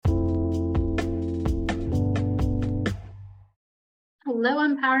Hello,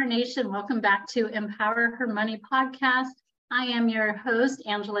 Empower Nation. Welcome back to Empower Her Money podcast. I am your host,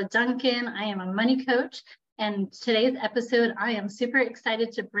 Angela Duncan. I am a money coach. And today's episode, I am super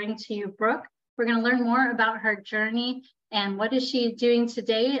excited to bring to you Brooke. We're going to learn more about her journey and what is she doing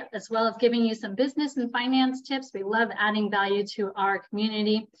today, as well as giving you some business and finance tips. We love adding value to our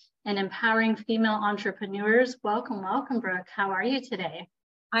community and empowering female entrepreneurs. Welcome, Brooke. How are you today?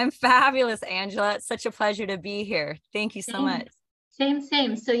 I'm fabulous, Angela. It's such a pleasure to be here. Thank you so much. Same.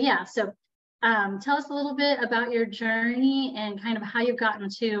 So tell us a little bit about your journey and kind of how you've gotten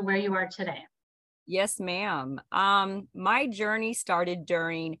to where you are today. Yes, ma'am. My journey started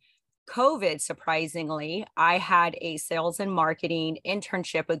during COVID, surprisingly. I had a sales and marketing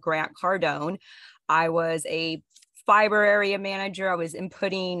internship with Grant Cardone. I was a fiber area manager. I was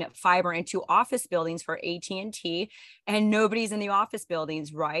inputting fiber into office buildings for AT&T, and nobody's in the office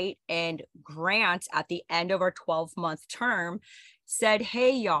buildings, right? And Grant, at the end of our 12-month term, said,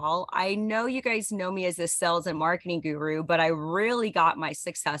 hey, y'all, I know you guys know me as a sales and marketing guru, but I really got my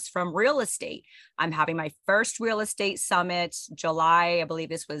success from real estate. I'm having my first real estate summit, July, I believe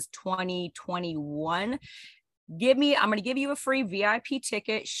this was 2021. I'm going to give you a free VIP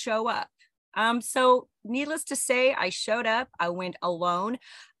ticket, show up. So needless to say, I showed up, I went alone,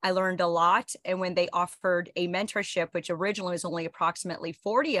 I learned a lot. And when they offered a mentorship, which originally was only approximately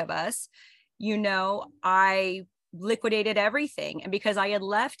 40 of us, I liquidated everything. And because I had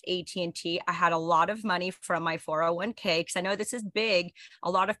left AT&T, I had a lot of money from my 401k, because I know this is big. A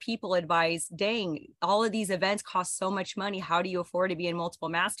lot of people advise, dang, all of these events cost so much money. How do you afford to be in multiple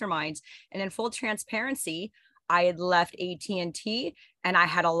masterminds? And in full transparency, I had left AT&T and I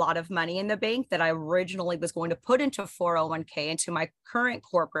had a lot of money in the bank that I originally was going to put into 401k, into my current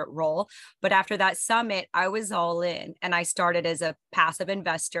corporate role. But after that summit, I was all in, and I started as a passive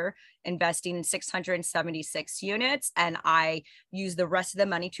investor, investing in 676 units. And I used the rest of the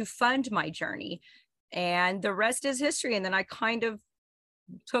money to fund my journey. And the rest is history. And then I kind of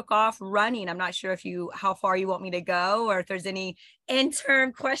took off running. I'm not sure how far you want me to go, or if there's any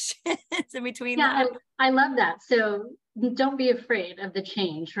interim questions in between. Yeah, I love that. So don't be afraid of the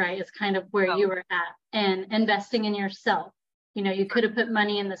change, right? It's kind of where you were at, and investing in yourself. You could have put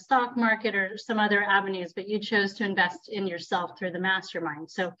money in the stock market or some other avenues, but you chose to invest in yourself through the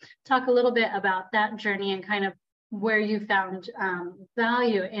mastermind. So talk a little bit about that journey and kind of where you found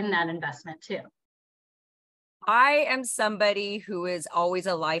value in that investment too. I am somebody who is always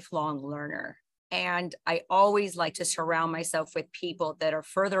a lifelong learner, and I always like to surround myself with people that are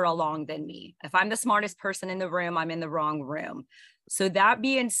further along than me. If I'm the smartest person in the room, I'm in the wrong room. So that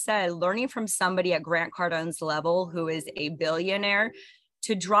being said, learning from somebody at Grant Cardone's level, who is a billionaire,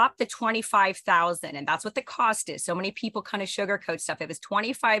 to drop the 25,000, and that's what the cost is. So many people kind of sugarcoat stuff. It was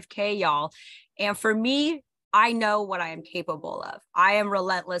 25K, y'all. And for me, I know what I am capable of. I am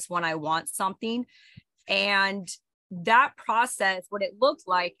relentless when I want something. And that process, what it looks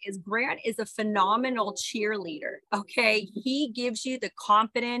like is Grant is a phenomenal cheerleader. Okay. He gives you the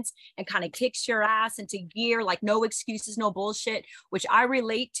confidence and kind of kicks your ass into gear, like no excuses, no bullshit, which I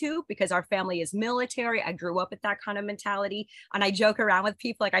relate to because our family is military. I grew up with that kind of mentality. And I joke around with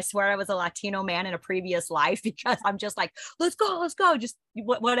people like I swear I was a Latino man in a previous life, because I'm just like, let's go, just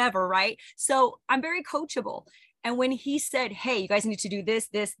whatever. Right. So I'm very coachable. And when he said, hey, you guys need to do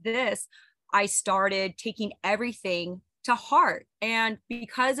this, I started taking everything to heart. And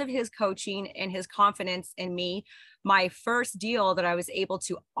because of his coaching and his confidence in me, my first deal that I was able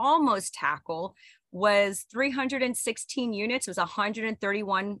to almost tackle was 316 units. It was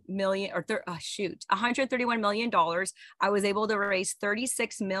 $131 million. I was able to raise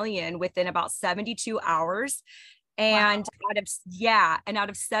 $36 million within about 72 hours. And out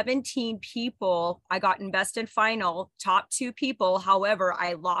of 17 people, I got invested final, top 2 people. However,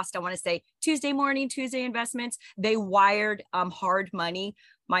 I lost, I want to say Tuesday investments. They wired hard money.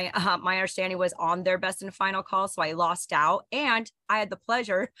 My understanding was on their best and final call. So I lost out. And I had the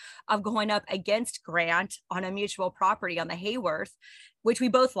pleasure of going up against Grant on a mutual property on the Hayworth, which we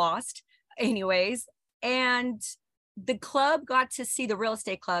both lost anyways. And the club got to see, the real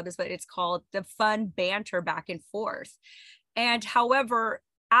estate club is what it's called, the fun banter back and forth. And however,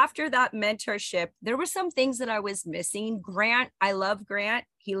 after that mentorship, there were some things that I was missing. Grant, I love Grant.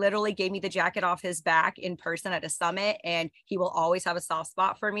 He literally gave me the jacket off his back in person at a summit, and he will always have a soft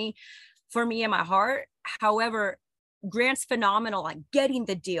spot for me in my heart. However, Grant's phenomenal at getting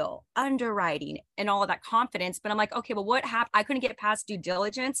the deal, underwriting, and all of that confidence. But I'm like, okay, well, what happened? I couldn't get past due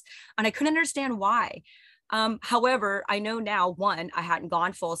diligence, and I couldn't understand why. However, I know now, one, I hadn't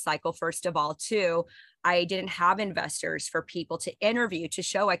gone full cycle, first of all. Two, I didn't have investors for people to interview to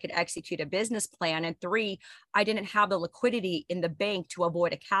show I could execute a business plan. And three, I didn't have the liquidity in the bank to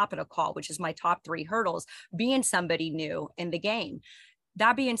avoid a capital call, which is my top three hurdles, being somebody new in the game.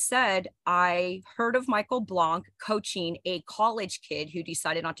 That being said, I heard of Michael Blanc coaching a college kid who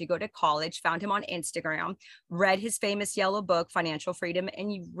decided not to go to college, found him on Instagram, read his famous yellow book, Financial Freedom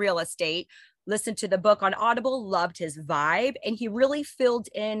and Real Estate, listened to the book on Audible, loved his vibe, and he really filled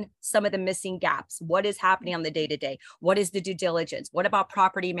in some of the missing gaps. What is happening on the day-to-day? What is the due diligence? What about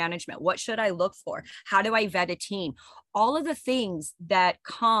property management? What should I look for? How do I vet a team? All of the things that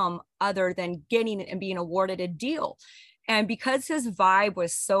come other than getting and being awarded a deal. And because his vibe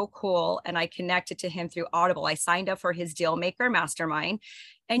was so cool and I connected to him through Audible, I signed up for his Deal Maker Mastermind.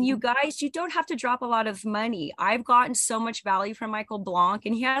 And you guys, you don't have to drop a lot of money. I've gotten so much value from Michael Blanc,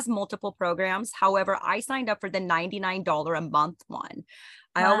 and he has multiple programs. However, I signed up for the $99 a month one.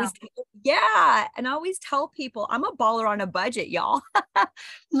 I Wow. always, yeah. And I always tell people I'm a baller on a budget, y'all. Right.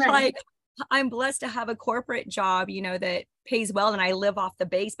 Like, I'm blessed to have a corporate job, you know, that pays well and I live off the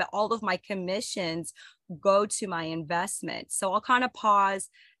base, but all of my commissions go to my investment. So I'll kind of pause.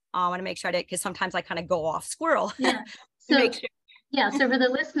 I want to make sure I did, because sometimes I kind of go off squirrel. Yeah. To make sure. Yeah. So for the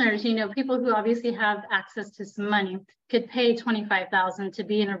listeners, you know, people who obviously have access to some money could pay $25,000 to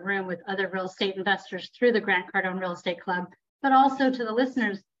be in a room with other real estate investors through the Grant Cardone Real Estate Club. But also to the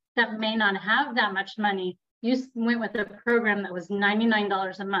listeners that may not have that much money, you went with a program that was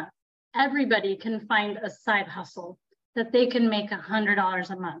 $99 a month. Everybody can find a side hustle that they can make $100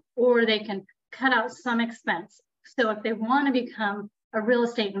 a month, or they can cut out some expense. So if they want to become a real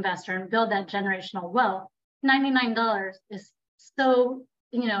estate investor and build that generational wealth, $99 is so,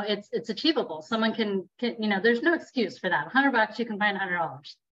 you know, it's achievable. Someone can, you know, there's no excuse for that. $100, you can find $100.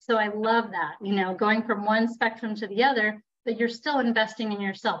 So I love that, you know, going from one spectrum to the other, but you're still investing in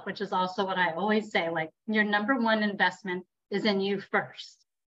yourself, which is also what I always say, like your number one investment is in you first.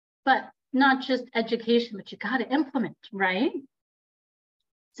 But not just education, but you got to implement, right?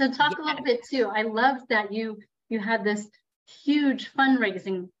 So talk a little bit too. I love that you had this huge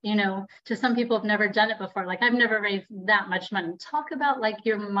fundraising, you know, to some people have never done it before. Like I've never raised that much money. Talk about like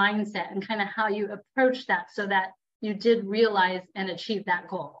your mindset and kind of how you approach that so that you did realize and achieve that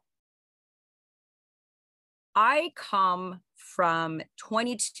goal. I come from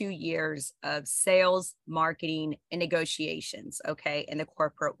 22 years of sales, marketing, and negotiations, okay, in the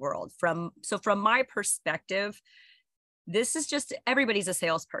corporate world. So from my perspective, this is just, everybody's a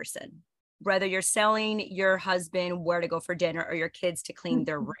salesperson, whether you're selling your husband where to go for dinner or your kids to clean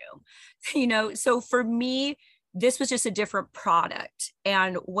their room, you know. So for me, this was just a different product.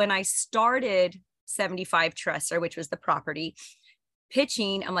 And when I started 75 Tresser, which was the property,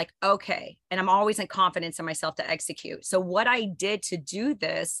 pitching, I'm like, okay. And I'm always in confidence in myself to execute. So what I did to do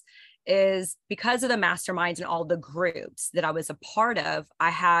this is, because of the masterminds and all the groups that I was a part of, I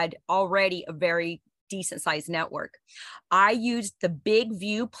had already a very decent sized network. I used the Big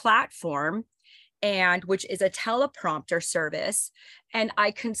View platform, and which is a teleprompter service. And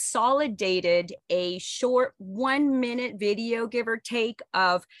I consolidated a short 1-minute video, give or take,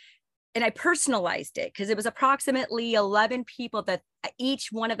 and I personalized it because it was approximately 11 people that each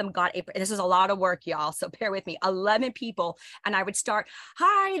one of them got this is a lot of work, y'all. So bear with me, 11 people. And I would start,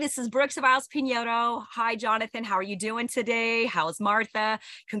 hi, this is Brooke Ceballos-Piñero. Hi, Jonathan. How are you doing today? How's Martha?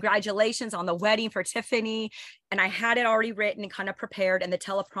 Congratulations on the wedding for Tiffany. And I had it already written and kind of prepared. And the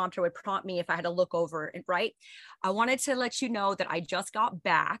teleprompter would prompt me if I had to look over it, right? I wanted to let you know that I just got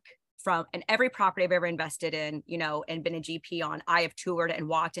back from, and every property I've ever invested in, you know, and been a GP on, I have toured and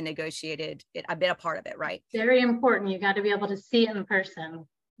walked and negotiated it. I've been a part of it, right? Very important. You got to be able to see it in person.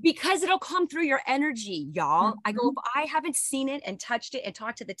 Because it'll come through your energy, y'all. I go, if I haven't seen it and touched it and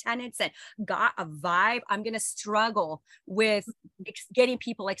talked to the tenants and got a vibe, I'm going to struggle with getting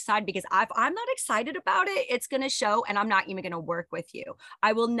people excited, because if I'm not excited about it, it's going to show, and I'm not even going to work with you.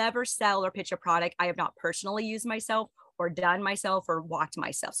 I will never sell or pitch a product I have not personally used myself or done myself or walked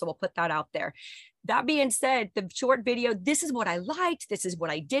myself. So we'll put that out there. That being said, the short video, this is what I liked. This is what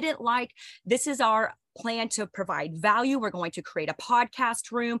I didn't like. This is our plan to provide value. We're going to create a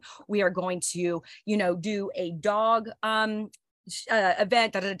podcast room. We are going to, you know, do a dog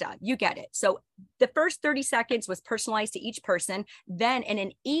event, you get it. So the first 30 seconds was personalized to each person. Then in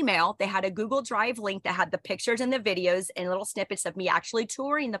an email, they had a Google Drive link that had the pictures and the videos and little snippets of me actually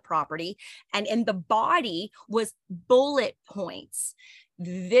touring the property. And in the body was bullet points.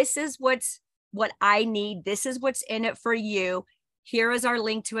 This is what I need. This is what's in it for you. Here is our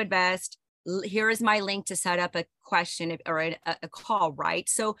link to invest. Here is my link to set up a question or a call, right?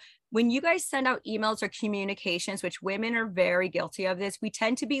 So when you guys send out emails or communications, which women are very guilty of this, we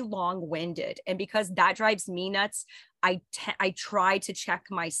tend to be long-winded. And because that drives me nuts, I try to check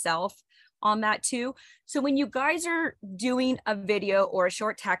myself on that too. So when you guys are doing a video or a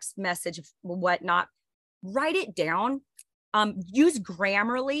short text message, whatnot, write it down. Use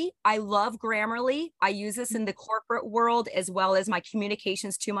Grammarly. I love Grammarly. I use this in the corporate world as well as my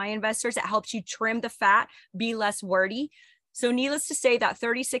communications to my investors. It helps you trim the fat, be less wordy. So needless to say, that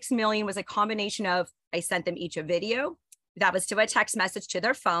 36 million was a combination of, I sent them each a video, that was to a text message to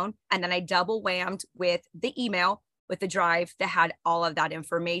their phone, and then I double whammed with the email with the drive that had all of that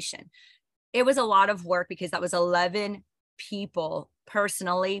information. It was a lot of work because that was 11 people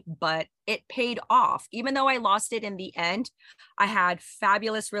personally, but it paid off. Even though I lost it in the end, I had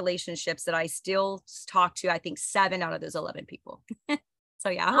fabulous relationships that I still talk to, I think 7 out of those 11 people. So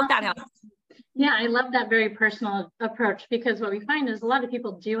yeah, I hope that helps. Yeah, I love that very personal approach, because what we find is a lot of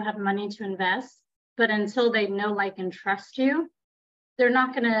people do have money to invest, but until they know, like, and trust you, they're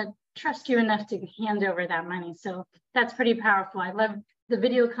not going to trust you enough to hand over that money. So that's pretty powerful. I love the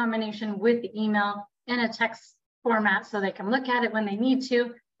video combination with the email in a text format so they can look at it when they need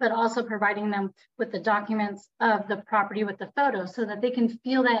to, but also providing them with the documents of the property with the photos so that they can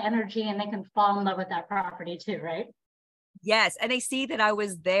feel that energy and they can fall in love with that property too, right? Yes. And they see that I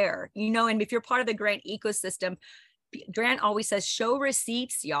was there, you know, and if you're part of the Grant ecosystem, Grant always says, show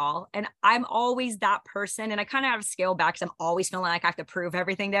receipts, y'all. And I'm always that person. And I kind of have to scale back because I'm always feeling like I have to prove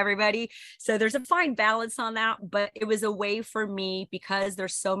everything to everybody. So there's a fine balance on that. But it was a way for me, because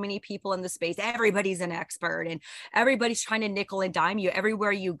there's so many people in the space. Everybody's an expert and everybody's trying to nickel and dime you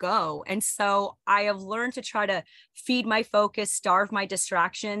everywhere you go. And so I have learned to try to feed my focus, starve my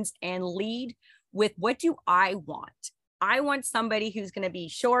distractions, and lead with, what do I want? I want somebody who's going to be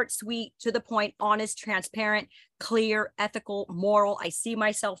short, sweet, to the point, honest, transparent, clear, ethical, moral. I see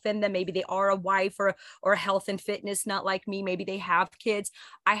myself in them. Maybe they are a wife or health and fitness, not like me. Maybe they have kids.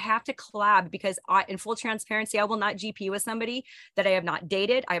 I have to collab because in full transparency, I will not GP with somebody that I have not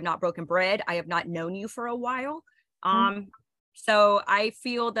dated. I have not broken bread. I have not known you for a while. So I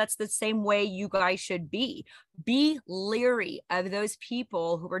feel that's the same way you guys should be. Be leery of those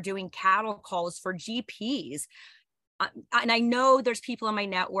people who are doing cattle calls for GPs. And I know there's people in my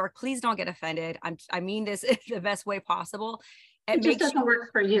network, please don't get offended. I mean this in the best way possible. It just doesn't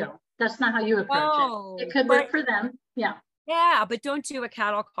work for you. That's not how you approach it. It could work for them. Yeah. Yeah, but don't do a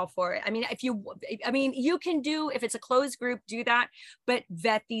cattle call for it. I mean, you can do, if it's a closed group, do that, but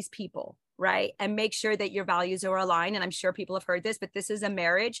vet these people, right? And make sure that your values are aligned. And I'm sure people have heard this, but this is a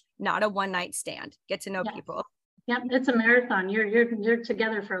marriage, not a one night stand. Get to know people. Yeah, it's a marathon. You're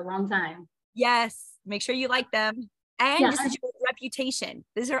together for a long time. Yes, make sure you like them. And just your reputation.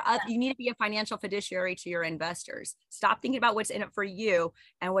 You need to be a financial fiduciary to your investors. Stop thinking about what's in it for you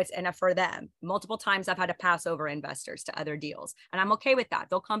and what's in it for them. Multiple times I've had to pass over investors to other deals, and I'm okay with that.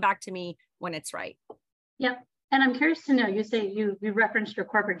 They'll come back to me when it's right. Yep. And I'm curious to know, you say you referenced your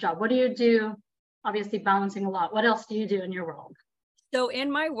corporate job. What do you do? Obviously balancing a lot. What else do you do in your world? So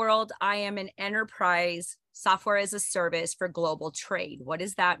in my world, I am an enterprise software as a service for global trade. What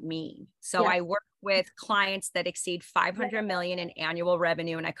does that mean? So I work with clients that exceed 500 million in annual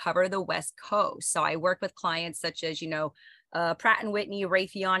revenue, and I cover the West Coast. So I work with clients such as, Pratt & Whitney,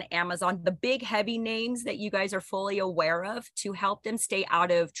 Raytheon, Amazon, the big heavy names that you guys are fully aware of, to help them stay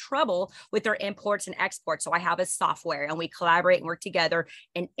out of trouble with their imports and exports. So I have a software and we collaborate and work together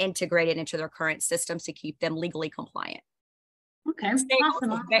and integrate it into their current systems to keep them legally compliant. Okay,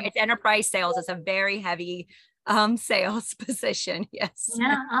 awesome. It's enterprise sales. It's a very heavy sales position. Yes.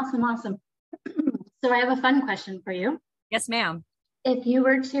 Yeah, awesome. So I have a fun question for you. Yes, ma'am. If you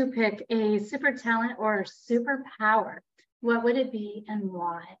were to pick a super talent or superpower, what would it be and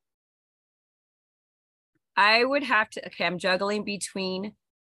why? I would have to, I'm juggling between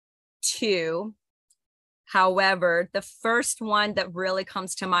 2. However, the first one that really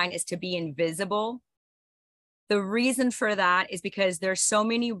comes to mind is to be invisible. The reason for that is because there's so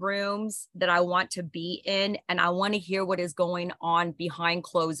many rooms that I want to be in, and I want to hear what is going on behind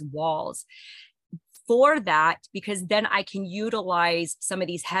closed walls. For that, because then I can utilize some of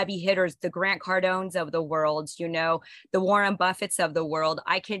these heavy hitters, the Grant Cardones of the world, the Warren Buffetts of the world.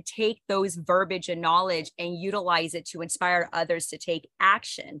 I can take those verbiage and knowledge and utilize it to inspire others to take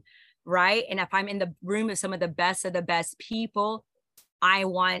action, right? And if I'm in the room of some of the best people,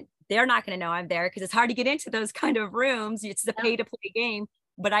 they're not going to know I'm there because it's hard to get into those kind of rooms. It's a pay to play game,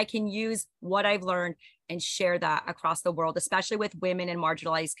 but I can use what I've learned and share that across the world, especially with women in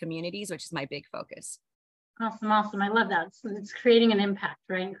marginalized communities, which is my big focus. Awesome. I love that. So it's creating an impact,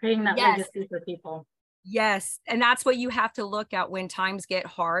 right? Creating that legacy for people. Yes. And that's what you have to look at when times get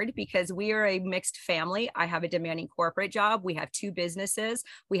hard, because we are a mixed family. I have a demanding corporate job. We have 2 businesses.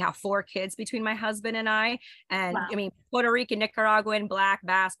 We have 4 kids between my husband and I. And Wow. I mean, Puerto Rican, Nicaraguan, Black,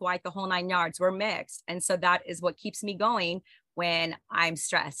 Basque, white, the whole 9 yards. We're mixed. And so that is what keeps me going when I'm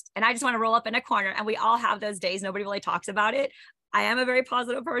stressed. And I just want to roll up in a corner. And we all have those days. Nobody really talks about it. I am a very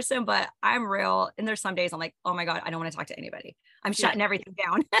positive person, but I'm real. And there's some days I'm like, oh my God, I don't want to talk to anybody. I'm shutting everything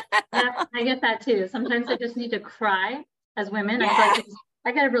down. Yeah, I get that too. Sometimes I just need to cry as women. Yeah. I feel like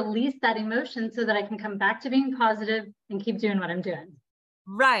I got to release that emotion so that I can come back to being positive and keep doing what I'm doing.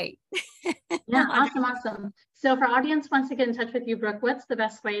 Right. Yeah, awesome, awesome. So for our audience wants to get in touch with you, Brooke, what's the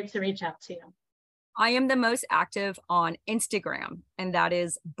best way to reach out to you? I am the most active on Instagram, and that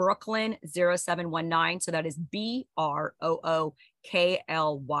is Brooklyn0719. So that is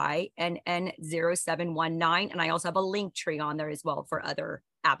BROOKLYNN0719. And I also have a link tree on there as well for other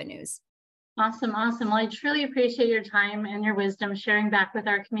avenues. Awesome, awesome. Well, I truly appreciate your time and your wisdom sharing back with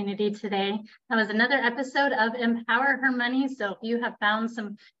our community today. That was another episode of Empower Her Money. So if you have found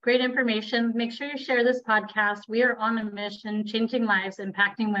some great information, make sure you share this podcast. We are on a mission, changing lives,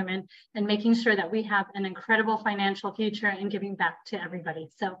 impacting women, and making sure that we have an incredible financial future and giving back to everybody.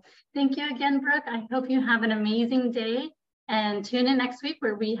 So thank you again, Brooke. I hope you have an amazing day, and tune in next week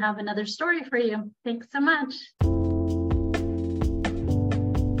where we have another story for you. Thanks so much.